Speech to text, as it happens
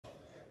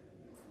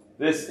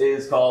This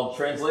is called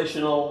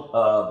Translational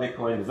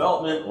Bitcoin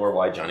Development, or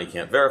Why Johnny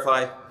Can't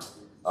Verify.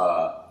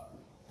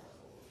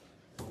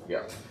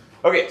 Yeah.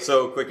 Okay,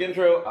 so quick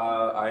intro.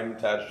 I'm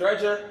Tadge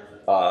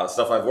Dryja.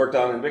 Stuff I've worked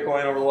on in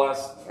Bitcoin over the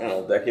last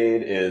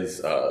decade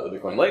is the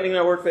Bitcoin Lightning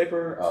Network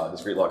paper,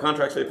 discrete law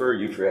contracts paper,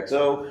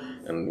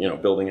 U3XO,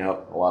 and building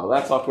out a lot of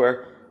that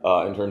software.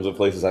 In terms of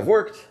places I've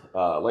worked,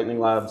 Lightning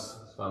Labs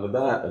founded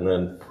that, and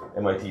then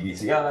MIT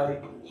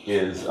DCI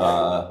is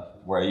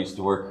where I used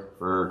to work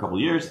for a couple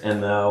of years,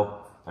 and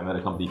now I'm at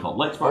a company called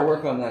Lightspark. I'll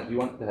work on that. Do you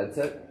want the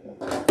headset?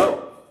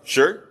 Oh,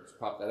 sure. Just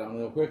pop that on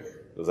real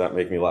quick. Does that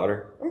make me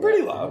louder? I'm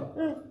pretty loud.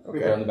 Yeah, okay.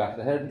 Put it on the back of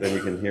the head. Then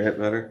we can hear it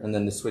better. And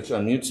then the switch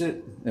unmutes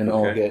it, and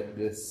Okay. I'll get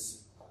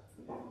this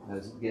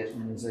as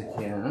getting as I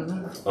can.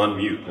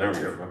 Unmute. There we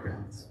go.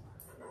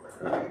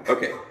 Okay.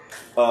 Okay.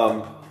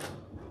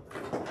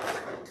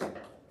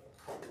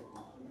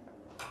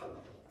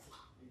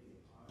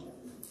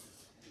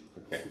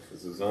 Okay.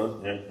 This is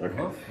on. Yeah.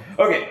 Okay.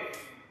 Okay.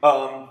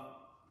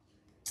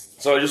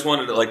 So I just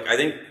wanted to I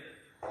think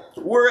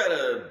we're at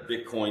a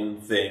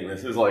Bitcoin thing.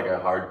 This is like a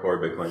hardcore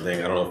Bitcoin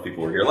thing. I don't know if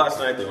people were here last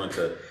night. They went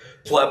to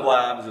Pleb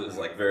Labs. It was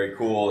very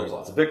cool. There's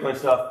lots of Bitcoin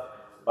stuff.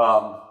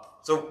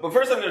 But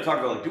first I'm going to talk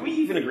about do we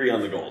even agree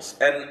on the goals?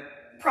 And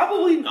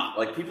probably not.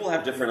 People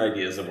have different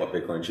ideas of what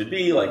Bitcoin should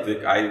be. I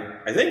think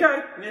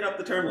I made up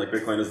the term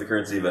Bitcoin is the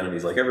currency of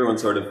enemies. Everyone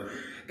sort of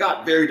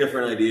got very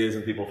different ideas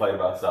and people fight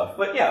about stuff.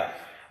 But yeah,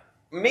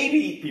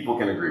 maybe people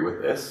can agree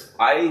with this.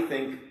 I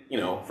think,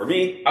 for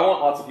me, I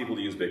want lots of people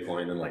to use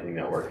Bitcoin and Lightning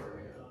Network.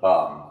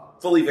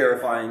 Fully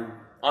verifying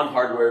on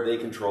hardware they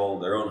control,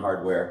 their own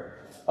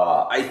hardware.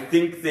 I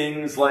think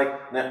things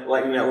like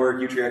Lightning Network,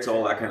 U3XO,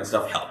 all that kind of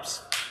stuff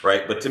helps,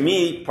 right? But to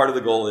me, part of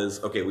the goal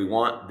is, okay, we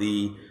want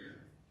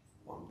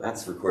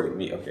that's recording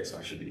me. Okay, so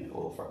I should be a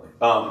little farther.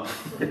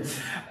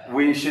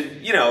 We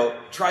should,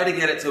 try to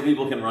get it so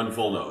people can run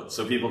full nodes,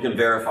 so people can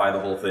verify the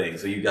whole thing.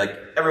 So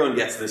everyone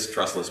gets this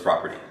trustless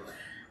property.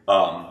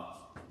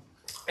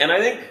 And I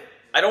think,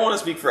 I don't want to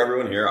speak for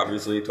everyone here,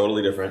 obviously,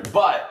 totally different,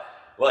 but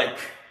we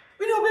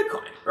know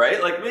Bitcoin, right?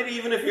 Maybe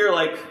even if you're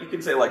you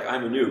can say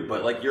I'm a noob,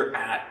 but you're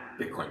at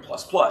Bitcoin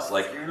plus plus,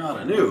 you're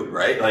not a noob,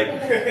 right?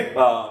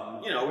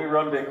 We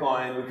run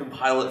Bitcoin, we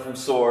compile it from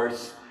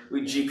source,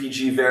 we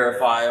GPG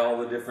verify all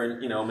the different,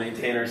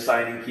 maintainers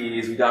signing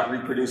keys, we got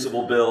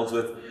reproducible builds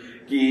with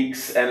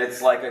geeks, and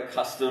it's a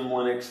custom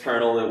Linux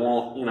kernel that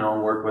won't,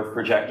 work with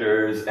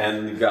projectors,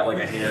 and you've got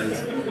a hand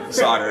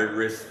soldered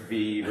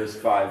RISC-V,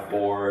 RISC-V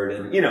board,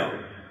 and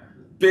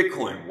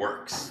Bitcoin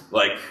works.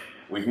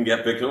 We can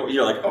get Bitcoin.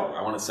 You're oh,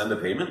 I want to send a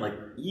payment?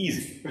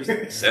 Easy.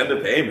 Just send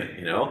a payment,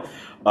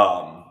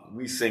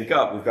 We sync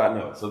up. We've got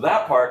nodes. So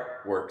that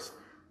part works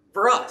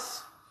for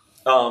us.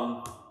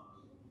 But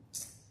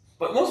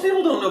most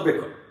people don't know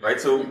Bitcoin, right?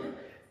 So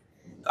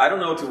I don't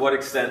know to what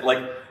extent,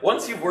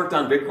 once you've worked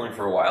on Bitcoin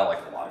for a while, a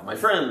lot of my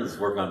friends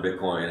work on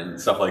Bitcoin and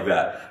stuff like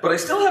that. But I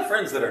still have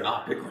friends that are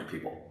not Bitcoin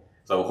people.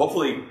 So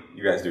hopefully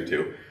you guys do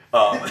too.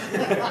 But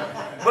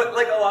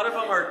a lot of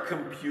them are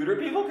computer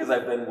people because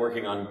I've been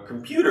working on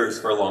computers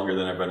for longer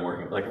than I've been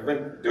working. I've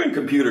been doing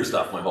computer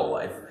stuff my whole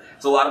life.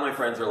 So a lot of my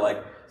friends are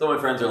some of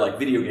my friends are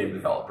video game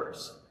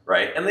developers,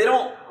 right? And they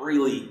don't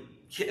really,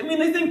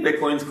 they think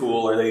Bitcoin's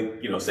cool, or they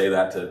say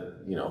that to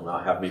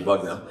not have me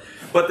bug them.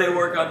 But they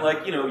work on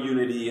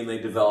Unity, and they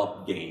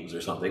develop games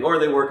or something, or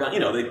they work on they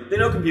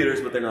know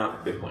computers, but they're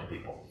not Bitcoin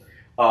people.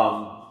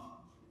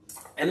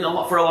 And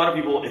for a lot of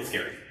people, it's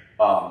scary.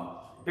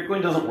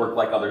 Bitcoin doesn't work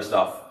like other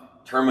stuff.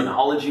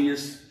 Terminology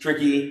is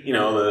tricky,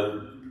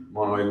 the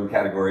monoid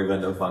category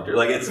vendo functor.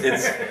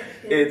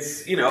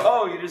 It's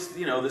oh, you just,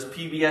 this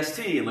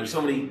PBST, and there's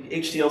so many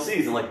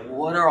HTLCs, and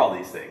what are all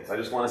these things? I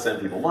just want to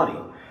send people money.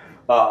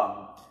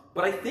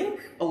 But I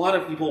think a lot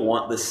of people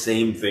want the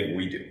same thing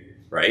we do,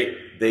 right?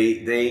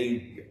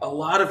 A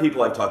lot of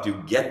people I've talked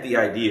to get the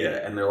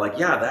idea, and they're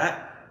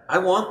yeah, I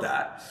want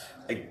that.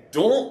 I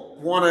don't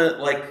want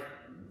to,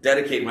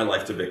 dedicate my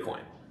life to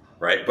Bitcoin.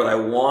 Right, but I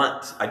don't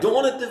want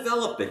to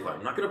develop Bitcoin.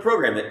 I'm not going to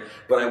program it,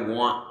 but I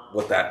want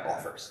what that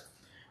offers.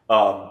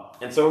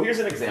 And so here's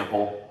an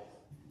example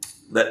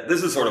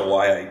this is sort of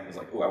why I was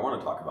oh, I want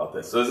to talk about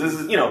this. So this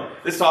is,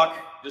 this talk,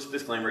 just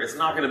disclaimer, it's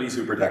not going to be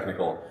super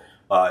technical.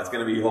 It's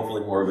going to be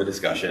hopefully more of a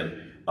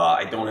discussion.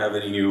 I don't have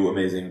any new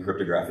amazing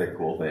cryptographic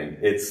cool thing.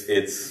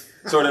 It's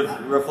sort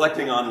of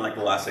reflecting on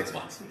the last 6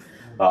 months,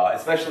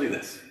 especially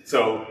this.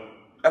 So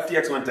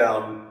FTX went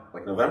down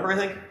November, I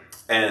think.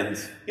 And,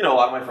 a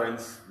lot of my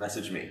friends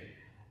message me.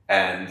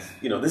 And,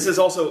 this is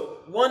also,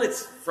 one,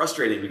 it's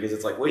frustrating because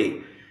it's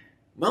wait,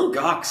 Mt.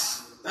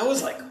 Gox, that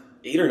was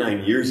 8 or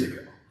 9 years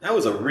ago. That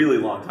was a really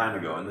long time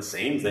ago, and the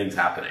same thing's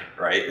happening,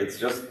 right? It's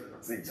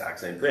the exact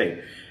same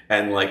thing.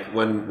 And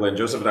when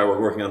Joseph and I were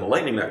working on the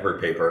Lightning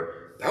Network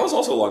paper, that was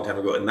also a long time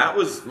ago, and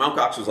Mt.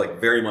 Gox was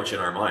very much in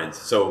our minds.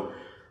 So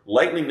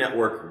Lightning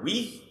Network,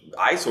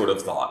 I sort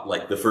of thought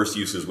the first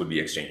uses would be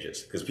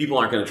exchanges, because people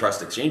aren't going to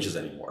trust exchanges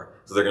anymore,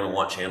 so they're going to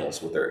want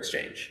channels with their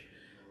exchange.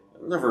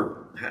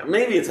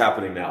 Maybe it's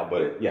happening now,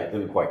 but it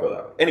didn't quite go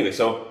that way. Anyway,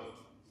 so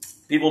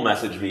people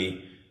messaged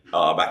me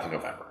back in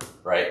November,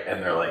 right?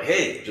 And they're like,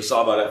 hey, just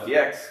saw about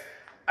FTX.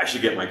 I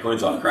should get my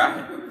coins on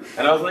Kraken.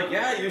 And I was like,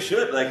 yeah, you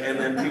should. Like, and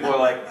then people are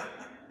like,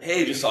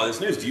 hey, just saw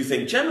this news. Do you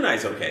think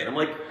Gemini's okay? And I'm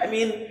like, I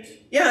mean,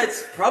 yeah,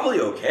 it's probably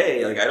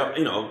okay. Like, I don't,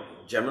 you know,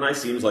 Gemini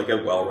seems like a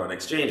well-run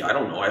exchange. I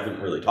don't know. I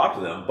haven't really talked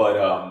to them, but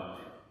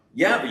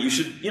yeah, but you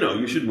should, you know,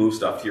 you should move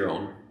stuff to your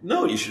own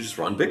node. You should just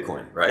run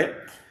Bitcoin, right?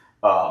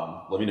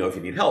 Let me know if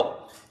you need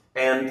help.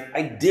 And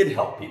I did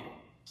help people.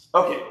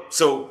 Okay,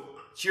 so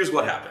here's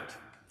what happened.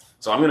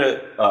 So I'm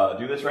gonna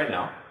do this right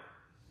now.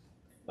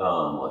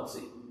 Let's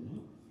see.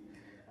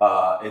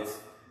 It's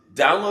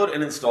download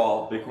and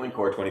install Bitcoin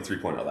Core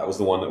 23.0. That was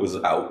the one that was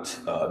out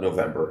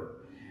November.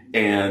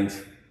 And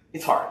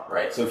it's hard,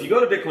 right? So if you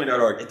go to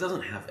bitcoin.org, it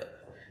doesn't have it.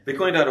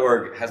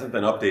 Bitcoin.org hasn't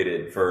been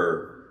updated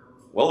for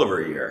well over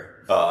a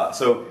year.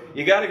 So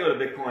you got to go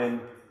to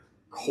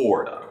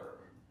bitcoincore.org.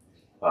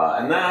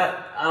 And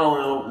that, I don't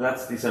know,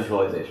 that's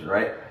decentralization,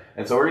 right?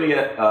 And so we're going to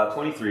get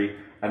 23.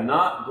 I'm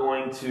not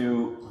going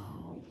to,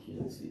 oh, I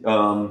can't see.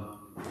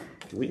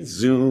 Can we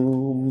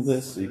zoom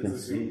this so you can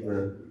see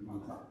the,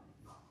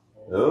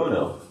 oh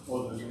no.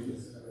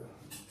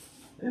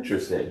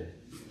 Interesting.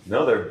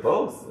 No, they're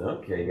both.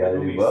 Okay, you got to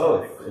do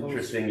both.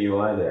 Interesting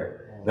UI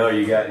there. No,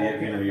 you got,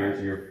 you know, you're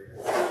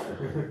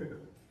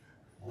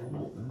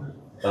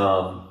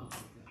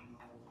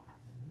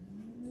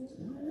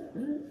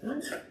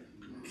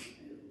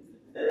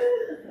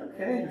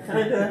okay,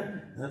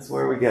 kinda. That's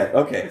where we get.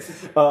 Okay.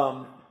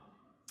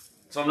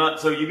 So I'm not.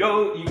 So you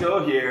go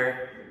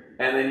here,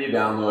 and then you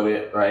download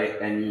it,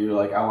 right? And you're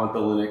like, I want the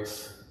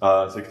Linux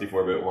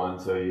 64-bit one.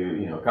 So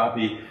you know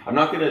copy. I'm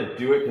not gonna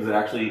do it because it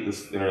actually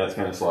this internet's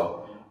kind of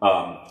slow.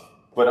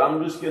 But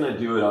I'm just gonna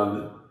do it on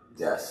the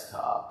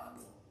desktop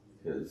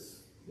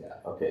because yeah.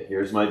 Okay,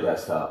 here's my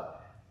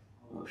desktop.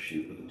 Oh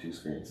shoot, with the two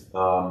screens.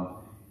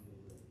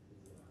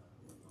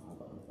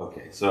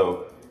 Okay,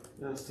 so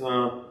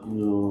desktop.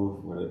 No,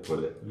 where did I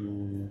put it?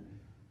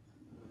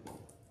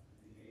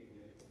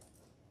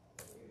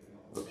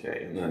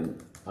 Okay, and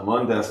then I'm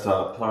on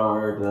desktop.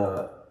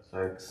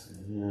 tar.x.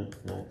 Yeah,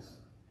 next.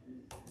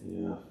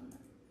 Yeah.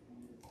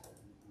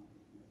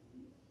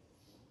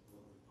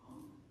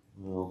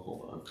 Well,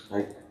 hold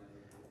on.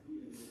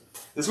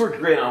 This worked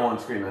great on one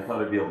screen. I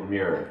thought I'd be able to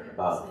mirror it.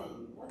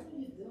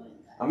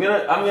 I'm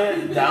gonna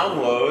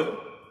download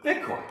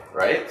Bitcoin,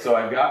 right? So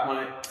I've got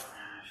my.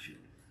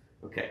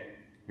 Okay,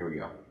 here we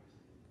go.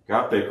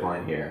 Got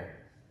Bitcoin here,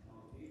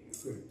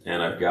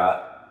 and I've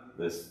got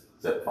this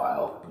zip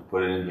file. I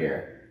put it in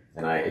here,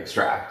 and I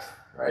extract.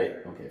 Right?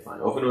 Okay,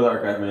 fine. Open with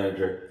Archive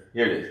Manager.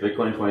 Here it is,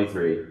 Bitcoin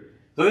 23.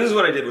 So this is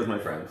what I did with my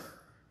friends.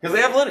 Because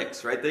they have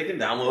Linux, right? They can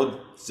download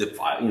zip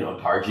file, you know,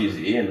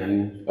 tar.gz, and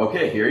then,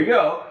 okay, here you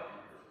go.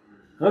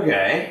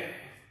 Okay,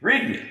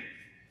 read me.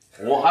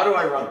 Well, how do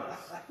I run this?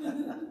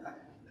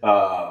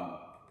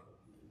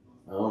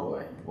 Oh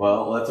boy.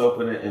 Well, let's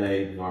open it in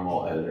a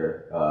normal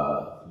editor,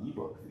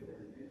 ebook.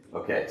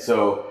 Okay,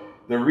 so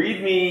the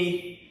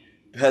README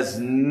has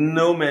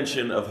no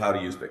mention of how to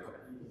use Bitcoin.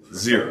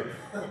 Zero,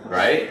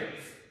 right?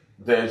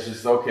 There's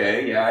just,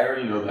 okay, yeah, I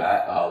already know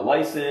that.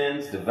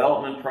 License,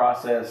 development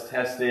process,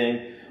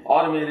 testing,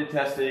 automated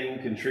testing,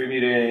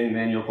 contributing,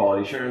 manual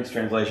quality assurance,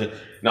 translation,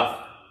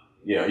 nothing.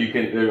 You know, you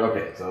can,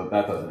 okay, so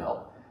that doesn't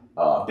help.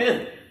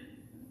 Bin.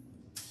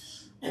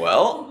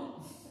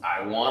 Well,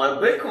 I want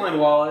a Bitcoin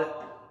wallet.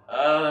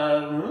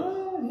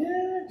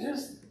 Yeah,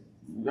 just,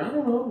 I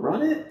don't know,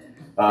 run it.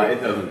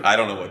 It doesn't, I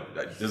don't know what,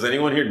 does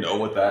anyone here know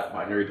what that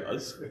binary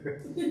does?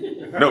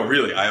 No,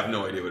 really, I have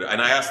no idea what it,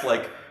 and I asked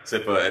like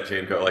Sipa at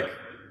Chainco, like,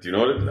 do you know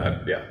what it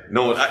does? Yeah,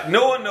 no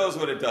one knows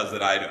what it does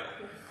that I know.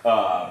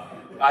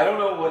 I don't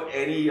know what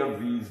any of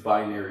these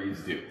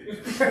binaries do.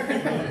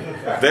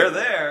 They're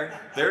there,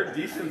 they're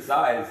decent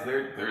size,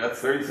 that's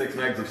 36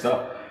 megs of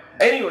stuff.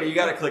 Anyway, you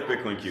gotta click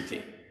Bitcoin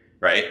QT,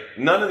 right?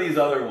 None of these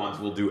other ones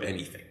will do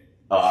anything.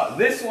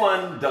 This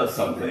one does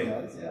something.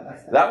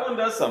 That one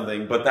does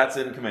something, but that's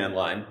in command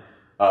line.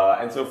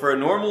 And so for a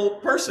normal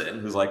person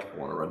who's like, I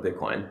want to run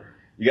Bitcoin,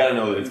 you got to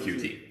know that it's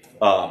QT.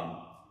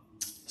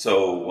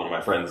 So one of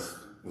my friends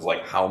was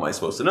like, how am I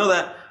supposed to know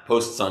that?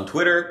 Posts on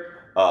Twitter.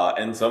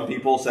 And some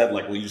people said,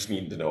 like, well, you just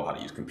need to know how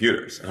to use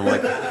computers. And I'm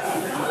like, hey,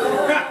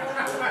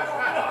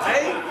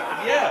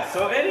 yeah,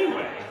 so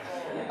anyway.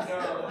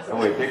 Oh,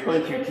 wait,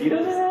 Bitcoin QT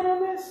doesn't run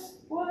on this?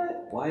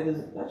 What? Why does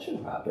it? That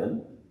should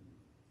happen.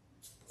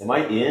 Am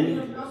I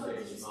in?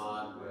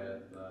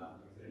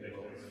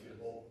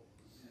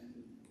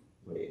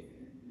 Wait,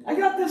 I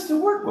got this to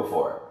work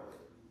before.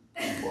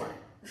 Oh boy.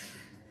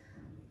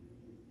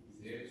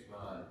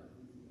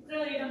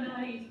 Clearly you don't know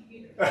how to use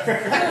computers.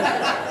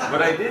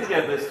 But I did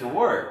get this to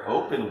work.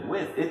 Open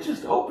with. It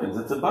just opens.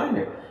 It's a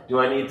binary. Do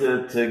I need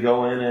to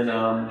go in and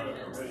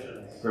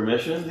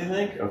permissions, you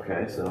think?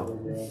 Okay, so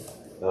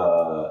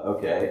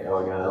okay.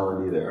 Oh, I got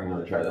LND there. I'm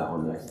gonna try that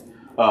one next.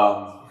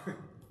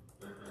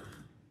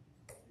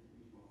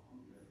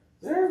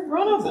 They're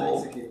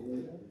runnable.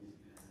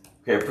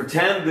 Okay,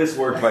 pretend this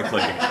worked by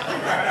clicking on it.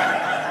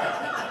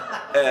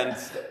 And,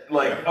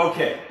 like,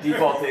 okay,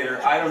 default data,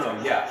 I don't know,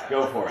 yeah,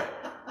 go for it.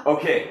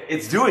 Okay,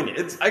 it's doing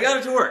it. I got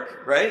it to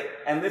work, right?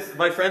 And this,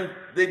 my friend,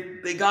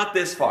 they got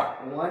this far.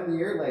 1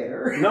 year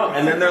later. No,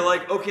 and then they're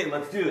like, okay,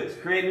 let's do this.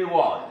 Create a new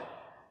wallet.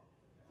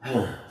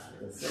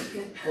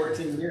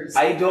 14 years.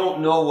 I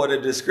don't know what a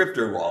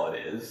descriptor wallet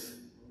is.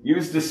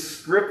 Use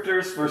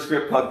descriptors for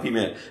script plug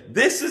pman.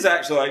 This is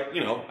actually,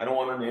 I don't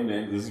want to name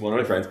names. This is one of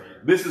my friends.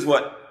 This is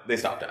what they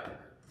stopped at.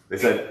 They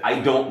said, I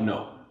don't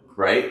know,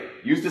 right?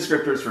 Use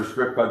descriptors for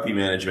script plug p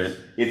management.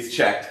 It's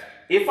checked.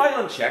 If I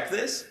uncheck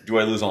this, do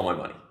I lose all my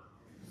money?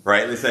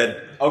 Right? They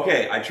said,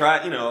 okay, I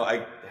tried,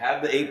 I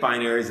had the 8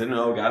 binaries, didn't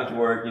know, got it to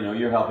work,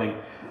 you're helping.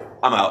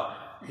 I'm out.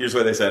 Here's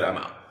where they said, I'm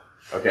out.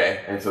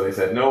 Okay? And so they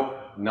said, nope,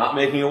 not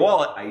making a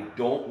wallet. I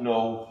don't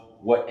know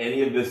what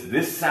any of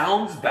this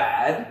sounds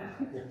bad,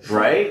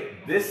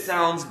 right? This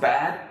sounds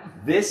bad.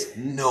 This,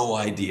 no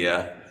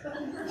idea.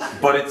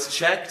 But it's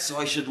checked, so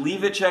I should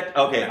leave it checked.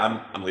 Okay,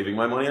 I'm leaving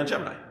my money on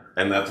Gemini.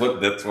 And that's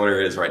what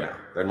it is right now.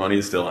 Their money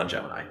is still on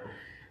Gemini.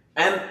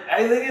 And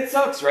I think it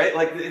sucks, right?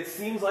 Like, it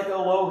seems like a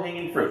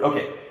low-hanging fruit.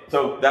 Okay,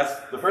 so that's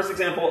the first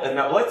example. And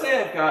now let's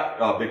say I've got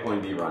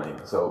Bitcoin D running.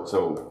 So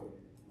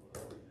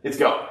it's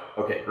go.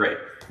 Okay, great.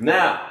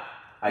 Now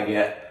I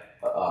get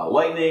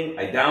Lightning.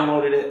 I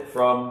downloaded it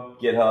from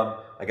GitHub.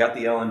 I got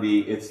the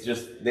LND. It's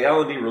just, the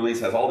LND release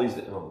has all these,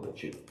 oh,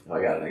 shoot. Oh,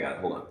 I got it.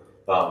 Hold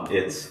on.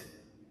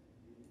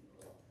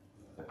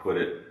 I put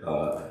it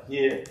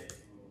here.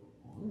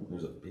 Oh,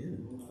 there's a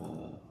bin.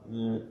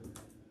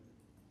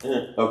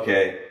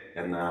 Okay,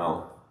 and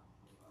now,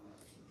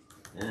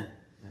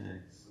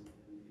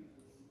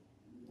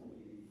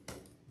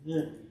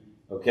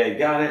 okay,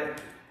 got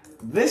it.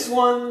 This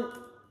one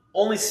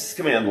only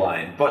command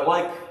line, but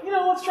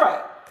let's try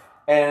it.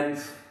 And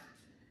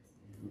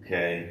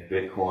okay,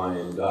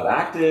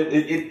 Bitcoin.active.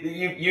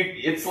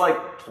 It's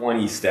like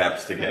 20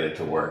 steps to get it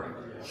to work.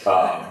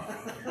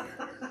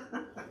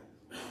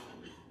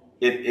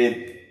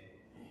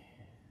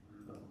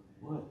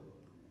 What?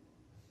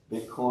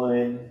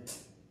 Bitcoin.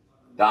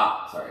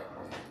 Sorry.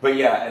 But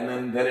yeah,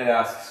 and then it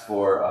asks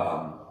for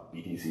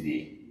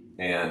BTCD,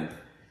 and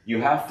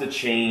you have to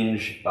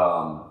change.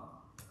 So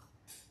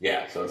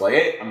it's like,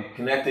 hey, I'm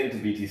connecting to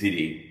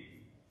BTCD.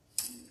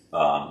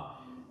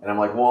 And I'm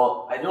like,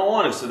 well, I don't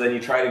want to. So then you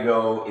try to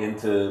go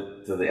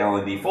into the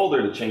LND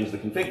folder to change the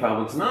config file,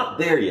 but it's not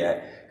there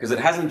yet because it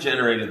hasn't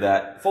generated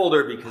that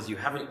folder because you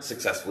haven't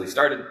successfully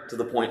started to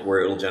the point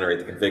where it'll generate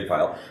the config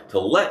file to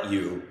let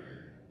you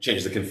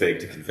change the config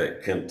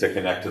to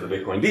connect to the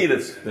Bitcoin D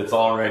that's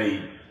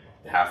already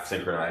half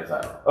synchronized.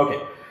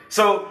 Okay,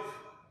 so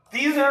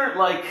these are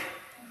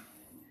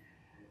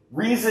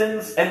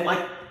reasons, and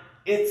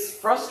it's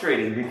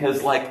frustrating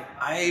because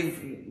I've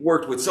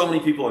worked with so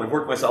many people and I've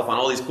worked myself on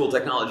all these cool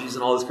technologies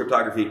and all this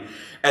cryptography,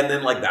 and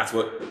then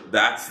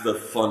that's the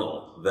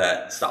funnel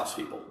that stops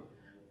people.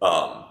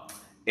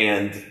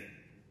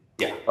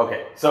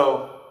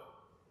 So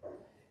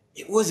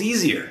it was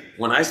easier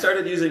when I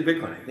started using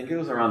Bitcoin. I think it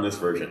was around this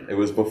version. It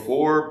was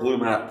before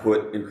BlueMap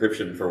put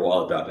encryption for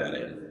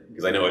wallet.data in,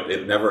 because I know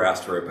it never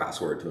asked for a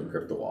password to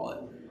encrypt the wallet.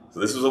 So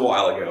this was a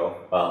while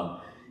ago.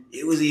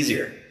 It was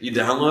easier. You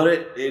download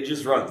it, it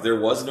just runs. There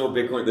was no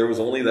Bitcoin. There was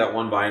only that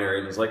one binary,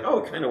 and it was like, oh,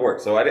 it kind of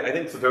works. So I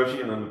think Satoshi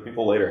and then the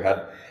people later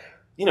had,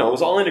 it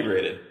was all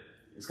integrated.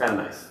 It's kind of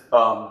nice.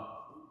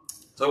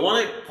 So I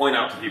want to point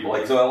out to people,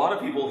 so a lot of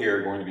people here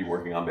are going to be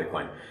working on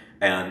Bitcoin.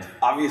 And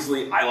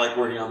obviously, I like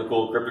working on the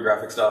cool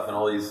cryptographic stuff and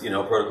all these,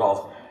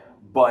 protocols.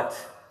 But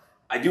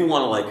I do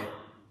want to,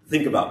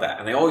 think about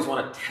that. And I always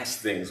want to test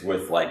things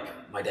with,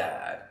 my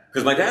dad.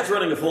 Because my dad's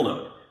running a full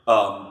node.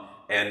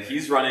 And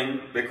he's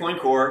running Bitcoin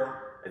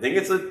Core. I think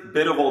it's a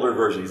bit of older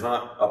version. He's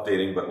not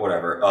updating, but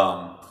whatever.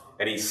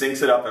 And he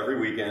syncs it up every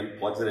weekend,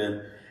 plugs it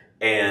in.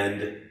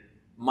 And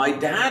my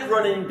dad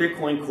running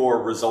Bitcoin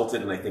Core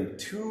resulted in, I think,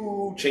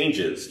 2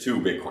 changes to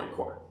Bitcoin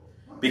Core.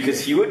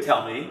 Because he would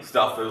tell me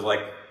stuff that was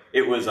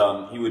he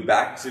would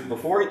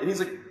before, and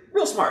he's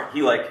real smart.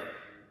 He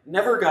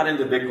never got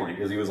into Bitcoin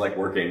because he was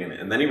working,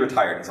 and then he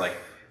retired. He's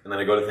and then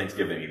I go to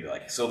Thanksgiving, he'd be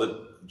so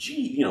the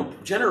G,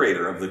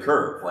 generator of the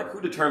curve, who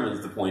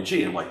determines the point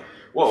G? I'm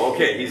whoa,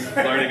 okay, he's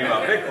learning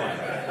about Bitcoin.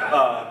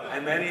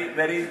 And then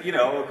he,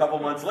 a couple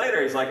months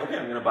later, he's okay,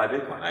 I'm going to buy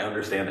Bitcoin. I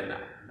understand it now.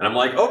 And I'm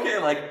okay,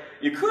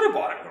 you could have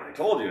bought it when I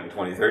told you in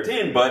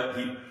 2013, but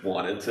he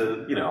wanted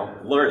to,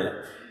 learn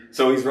it.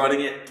 So he's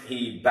running it.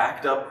 He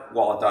backed up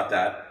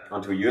wallet.dat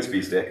onto a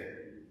USB stick,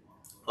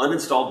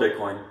 uninstalled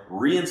Bitcoin,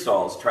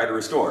 reinstalls, tried to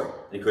restore,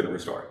 and he couldn't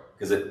restore.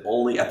 Because it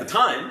only, at the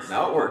time,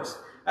 now it works,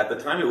 at the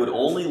time it would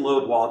only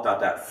load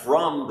wallet.dat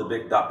from the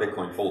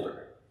 .bitcoin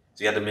folder.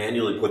 So you had to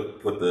manually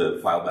put the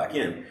file back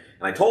in. And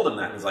I told him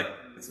that, and he's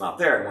it's not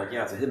there. I'm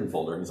yeah, it's a hidden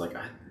folder. And he's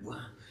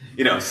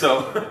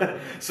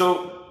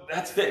so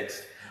that's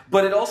fixed.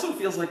 But it also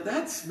feels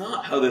that's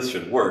not how this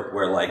should work,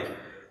 where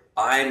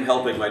I'm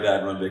helping my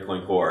dad run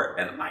Bitcoin Core,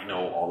 and I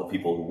know all the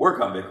people who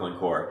work on Bitcoin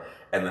Core,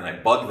 and then I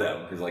bug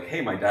them, because hey,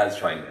 my dad's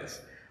trying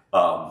this.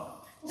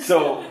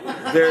 So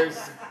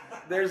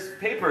there's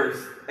papers,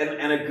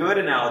 and a good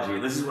analogy,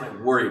 and this is what I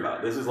worry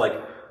about. This is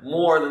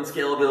more than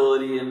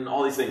scalability and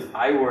all these things.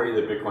 I worry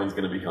that Bitcoin's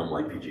going to become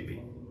like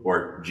PGP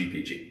or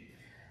GPG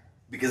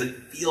because it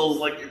feels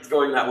like it's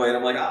going that way, and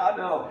I'm like,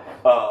 no.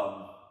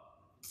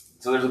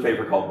 So there's a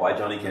paper called "Why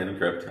Johnny Can't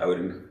Encrypt."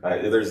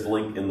 There's a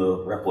link in the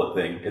Replit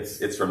thing.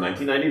 It's from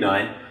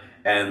 1999,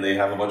 and they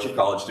have a bunch of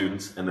college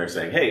students, and they're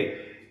saying, hey,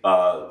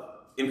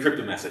 encrypt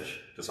a message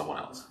to someone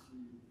else.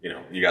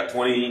 You got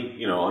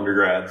 20,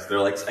 undergrads. They're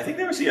like, I think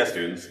they were CS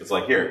students. It's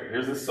like,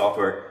 here's this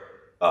software.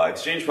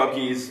 Exchange pub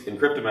keys,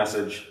 encrypt a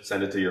message,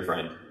 send it to your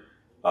friend.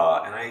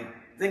 And I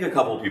think a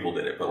couple of people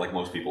did it, but like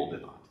most people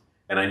did not.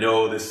 And I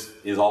know this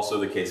is also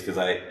the case because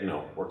I,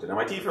 worked at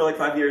MIT for like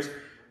 5 years.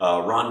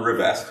 Ron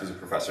Rivest, who's a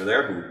professor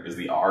there, who is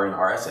the R in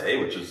RSA,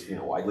 which is,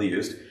 widely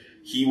used.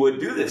 He would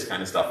do this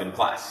kind of stuff in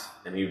class.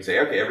 And he would say,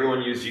 okay,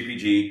 everyone use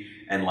GPG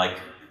and like,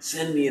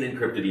 send me an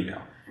encrypted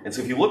email. And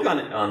so if you look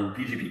on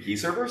PGP key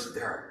servers,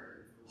 there are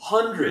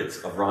hundreds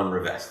of Ron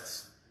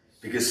Rivests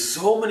because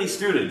so many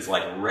students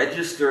like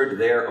registered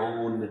their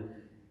own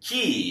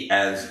key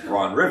as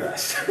Ron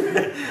Rivest.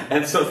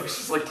 And so there's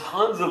just like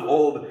tons of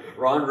old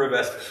Ron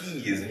Rivest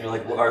keys. And you're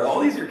like, well, are all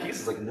these your keys?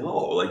 It's like, no,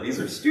 like these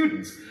are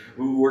students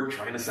who were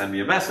trying to send me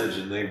a message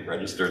and they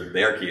registered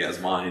their key as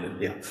mine.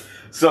 And yeah.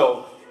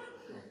 So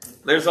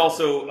there's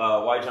also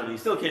why Johnny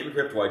still can't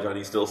encrypt, why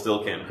Johnny still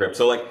can't encrypt.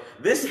 So like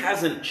this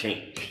hasn't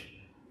changed.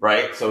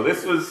 Right? So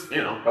this was,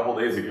 a couple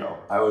days ago.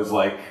 I was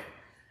like,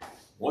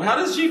 well, how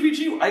does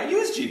GPG? I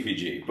use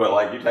GPG, but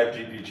like you type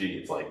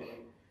GPG, it's like,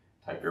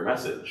 type your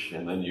message,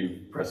 and then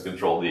you press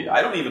Control-D.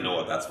 I don't even know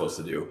what that's supposed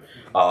to do.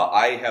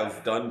 I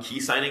have done key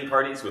signing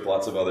parties with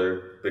lots of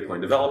other Bitcoin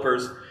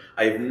developers.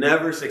 I've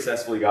never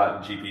successfully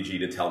gotten GPG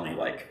to tell me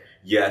like,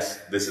 yes,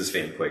 this is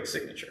FanQuake's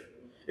signature.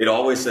 It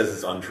always says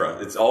it's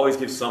untrusted. It always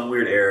gives some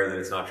weird error that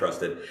it's not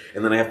trusted,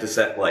 and then I have to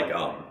set like,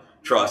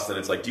 trust, and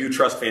it's like, do you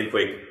trust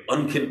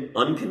FanQuake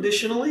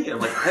unconditionally? And I'm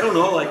like, I don't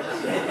know, like,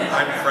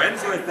 I'm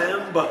friends with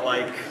him, but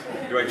like,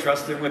 do I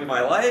trust him with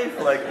my life?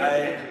 Like,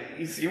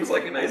 he seems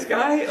like a nice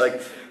guy.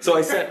 Like, so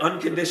I set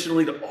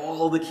unconditionally to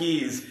all the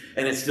keys,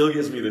 and it still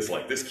gives me this,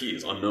 like, this key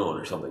is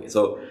unknown or something.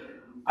 So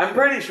I'm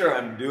pretty sure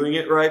I'm doing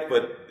it right,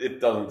 but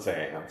it doesn't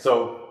say I am.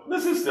 So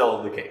this is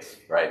still the case,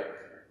 right?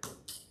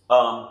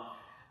 But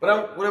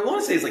what I want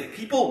to say is, like,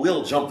 people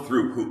will jump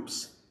through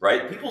hoops,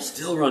 right? People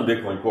still run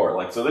Bitcoin Core.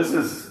 Like, so this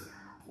is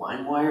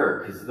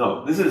LimeWire,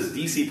 no, this is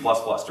DC++,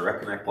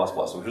 Direct Connect++,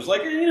 which was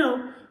like,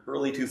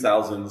 early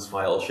 2000s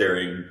file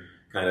sharing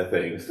kind of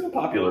thing. Still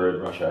popular in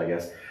Russia, I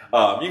guess.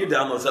 You can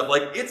download stuff.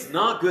 Like, it's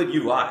not good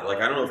UI. Like,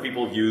 I don't know if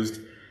people have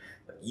used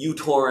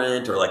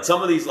uTorrent or like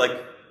some of these, like,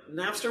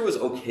 Napster was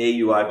okay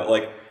UI, but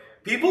like,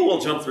 people will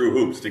jump through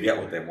hoops to get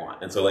what they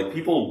want. And so like,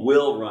 people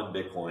will run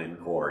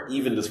Bitcoin Core,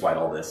 even despite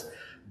all this.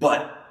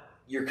 But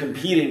you're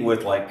competing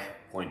with like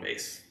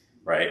Coinbase.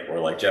 Right? Or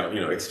like,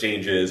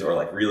 exchanges or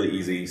like really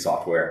easy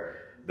software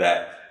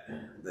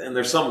and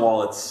there's some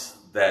wallets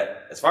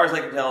that, as far as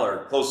I can tell,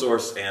 are closed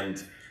source,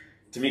 and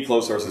to me,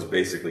 closed source is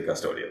basically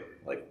custodial.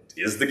 Like,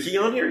 is the key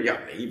on here? Yeah,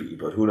 maybe,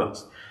 but who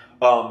knows?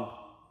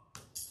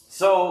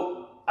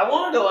 So I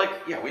wanted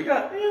to we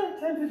got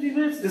 10, 15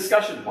 minutes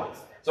discussion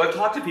points. So I've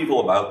talked to people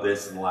about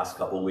this in the last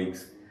couple of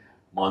weeks,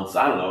 months,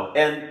 I don't know,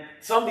 and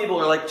some people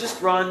are like, just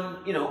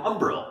run,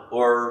 Umbrel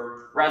or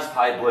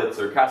Raspberry Blitz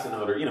or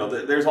Casanode,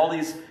 or, there's all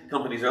these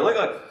companies that are like,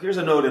 look, here's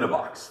a node in a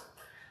box.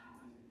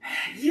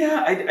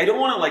 Yeah, I don't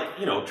want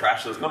to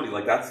trash those companies.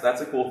 Like that's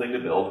a cool thing to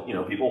build.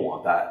 People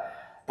want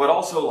that. But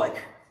also like,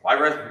 why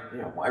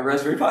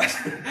Raspberry Pis?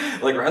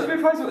 Like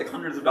Raspberry Pis are like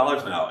hundreds of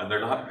dollars now, and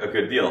they're not a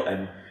good deal.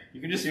 And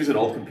you can just use an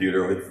old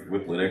computer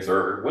with Linux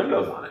or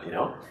Windows on it.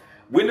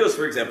 Windows,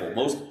 for example,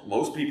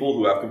 most people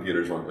who have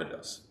computers run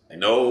Windows. I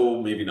know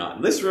maybe not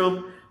in this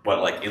room,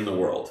 but like in the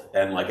world.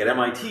 And like at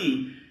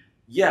MIT.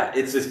 Yeah,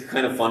 it's this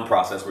kind of fun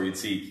process where you'd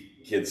see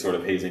kids sort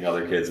of hazing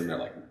other kids, and they're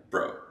like,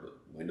 bro,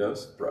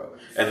 Windows? Bro.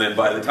 And then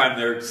by the time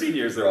they're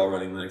seniors, they're all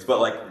running Linux. But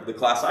like the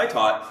class I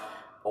taught,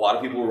 a lot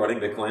of people were running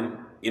Bitcoin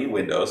in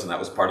Windows, and that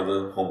was part of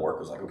the homework.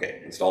 It was like,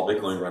 okay, install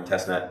Bitcoin, run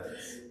testnet.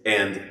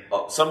 And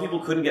some people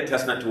couldn't get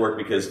testnet to work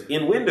because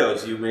in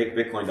Windows, you make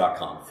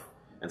bitcoin.conf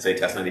and say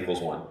testnet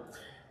equals 1.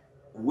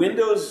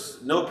 Windows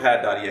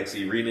Notepad.exe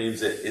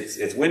renames it. It's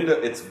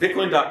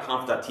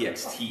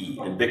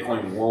bitcoin.conf.txt, and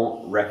Bitcoin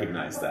won't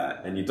recognize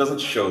that, and it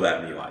doesn't show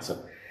that in the UI.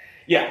 So,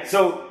 yeah,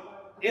 so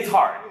it's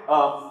hard.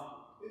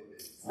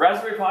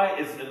 Raspberry Pi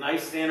is a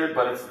nice standard,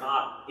 but it's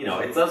not.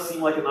 It does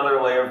seem like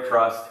another layer of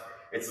trust.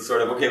 It's the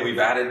sort of, okay, we've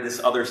added this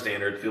other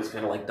standard. It feels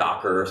kind of like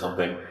Docker or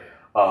something.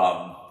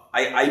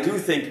 I do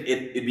think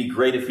it'd be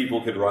great if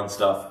people could run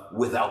stuff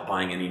without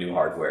buying any new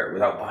hardware,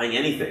 without buying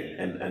anything,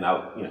 and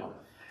out,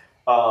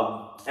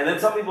 and then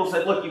some people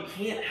said, look, you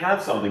can't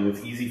have something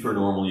that's easy for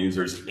normal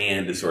users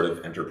and is sort of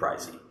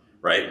enterprisey,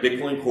 right?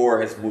 Bitcoin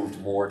Core has moved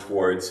more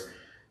towards,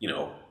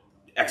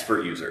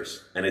 expert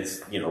users, and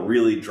it's,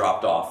 really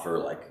dropped off for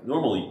like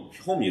normally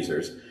home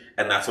users,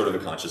 and that's sort of a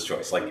conscious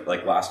choice.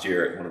 Like last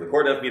year at one of the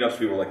core dev meetups,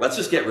 people were like, let's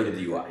just get rid of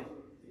the UI.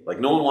 Like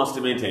no one wants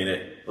to maintain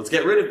it. Let's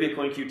get rid of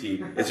Bitcoin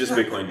Qt. It's just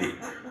Bitcoin D.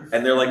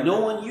 And they're like,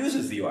 no one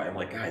uses the UI. I'm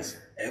like, guys,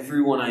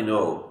 everyone I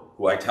know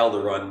who I tell to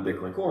run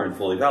Bitcoin Core and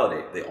fully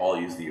validate, they all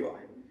use the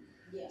UI.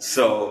 Yeah.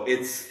 So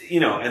it's,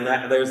 and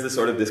that there's this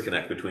sort of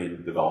disconnect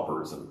between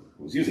developers and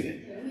who's using it.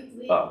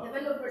 Yeah,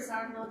 developers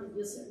are not the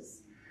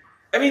users.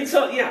 I mean,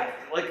 so yeah,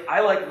 like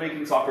I like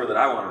making software that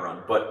I want to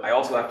run, but I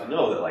also have to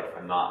know that like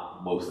I'm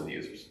not most of the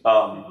users.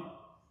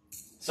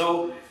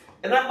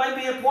 And that might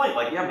be a point.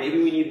 Like, yeah, maybe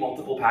we need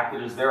multiple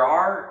packages.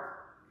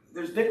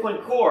 There's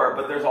Bitcoin Core,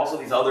 but there's also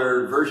these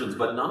other versions,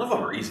 but none of them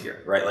are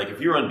easier, right? Like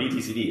if you run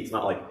BTCD, it's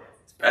not like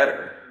it's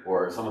better,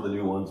 or some of the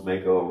new ones,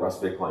 Mako,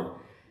 Rust Bitcoin.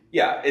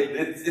 Yeah,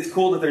 it's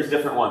cool that there's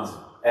different ones.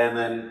 And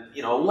then,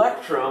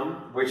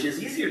 Electrum, which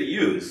is easier to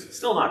use,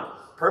 still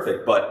not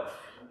perfect, but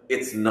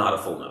it's not a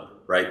full node,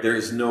 right?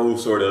 There's no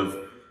sort of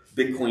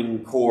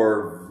Bitcoin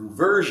Core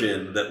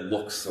version that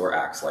looks or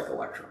acts like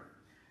Electrum.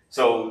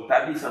 So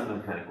that'd be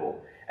something kind of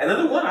cool. And then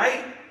the one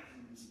I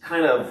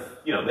kind of,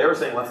 they were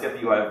saying, let's get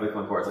the UI of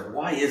Bitcoin Core. It's like,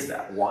 why is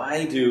that?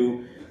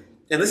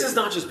 And this is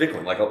not just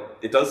Bitcoin. Like,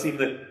 it does seem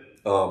that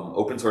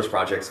open source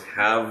projects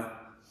have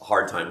a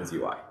hard time with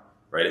UI,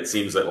 right? It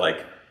seems that,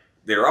 like,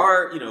 there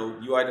are,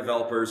 UI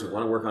developers who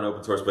want to work on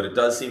open source, but it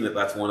does seem that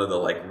that's one of the,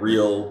 like,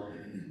 real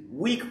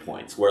weak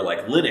points where,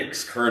 like,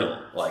 Linux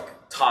kernel,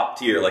 like, top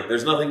tier, like,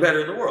 there's nothing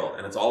better in the world,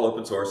 and it's all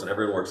open source and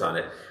everyone works on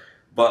it.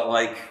 But,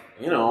 like,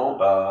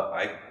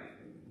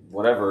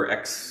 whatever,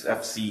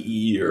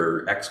 XFCE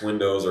or X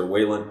Windows or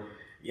Wayland,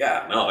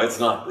 yeah, no, it's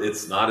not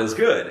as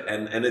good.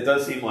 And it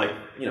does seem like,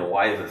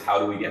 why is this? How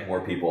do we get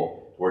more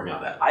people working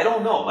on that? I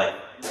don't know, like,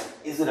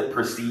 is it a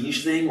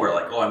prestige thing where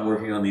like, oh, I'm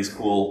working on these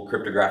cool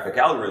cryptographic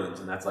algorithms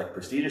and that's like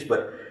prestigious?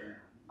 But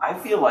I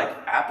feel like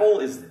Apple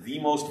is the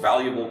most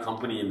valuable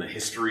company in the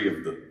history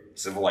of the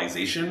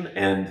civilization,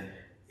 and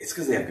it's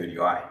because they have good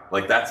UI.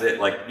 Like, that's it.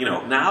 Like,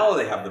 now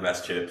they have the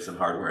best chips and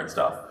hardware and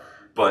stuff.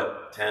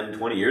 But 10,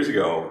 20 years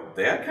ago,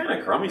 they had kind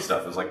of crummy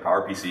stuff. It was like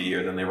PowerPC,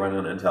 or then they run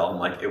on Intel, and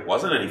like it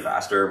wasn't any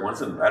faster, it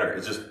wasn't better.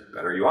 It's just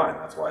better UI, and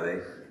that's why they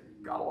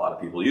got a lot of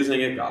people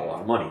using it, got a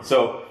lot of money.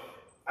 So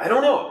I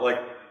don't know. Like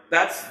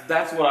that's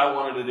what I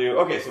wanted to do.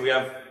 Okay, so we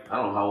have, I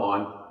don't know how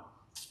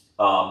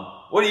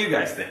long. What do you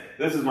guys think?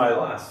 This is my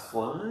last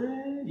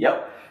slide.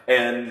 Yep.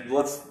 And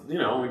let's, we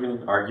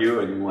can argue,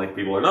 and like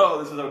people are,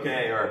 no, this is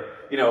okay, or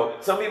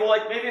some people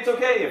like maybe it's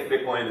okay if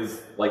Bitcoin is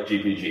like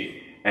GPG.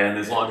 And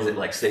as long as it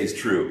like stays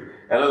true.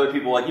 And other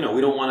people like,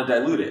 we don't want to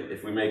dilute it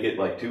if we make it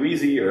like too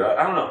easy, or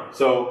I don't know.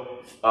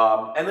 So,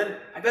 and then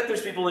I bet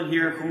there's people in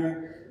here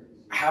who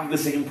have the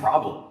same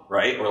problem,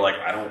 right? Or like,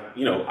 I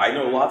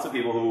know lots of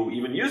people who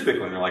even use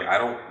Bitcoin. They're like, I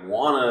don't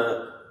want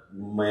to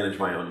manage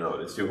my own node.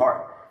 It's too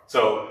hard.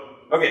 So,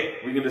 okay,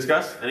 we can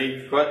discuss.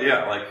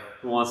 Yeah, like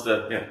who wants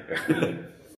to, yeah.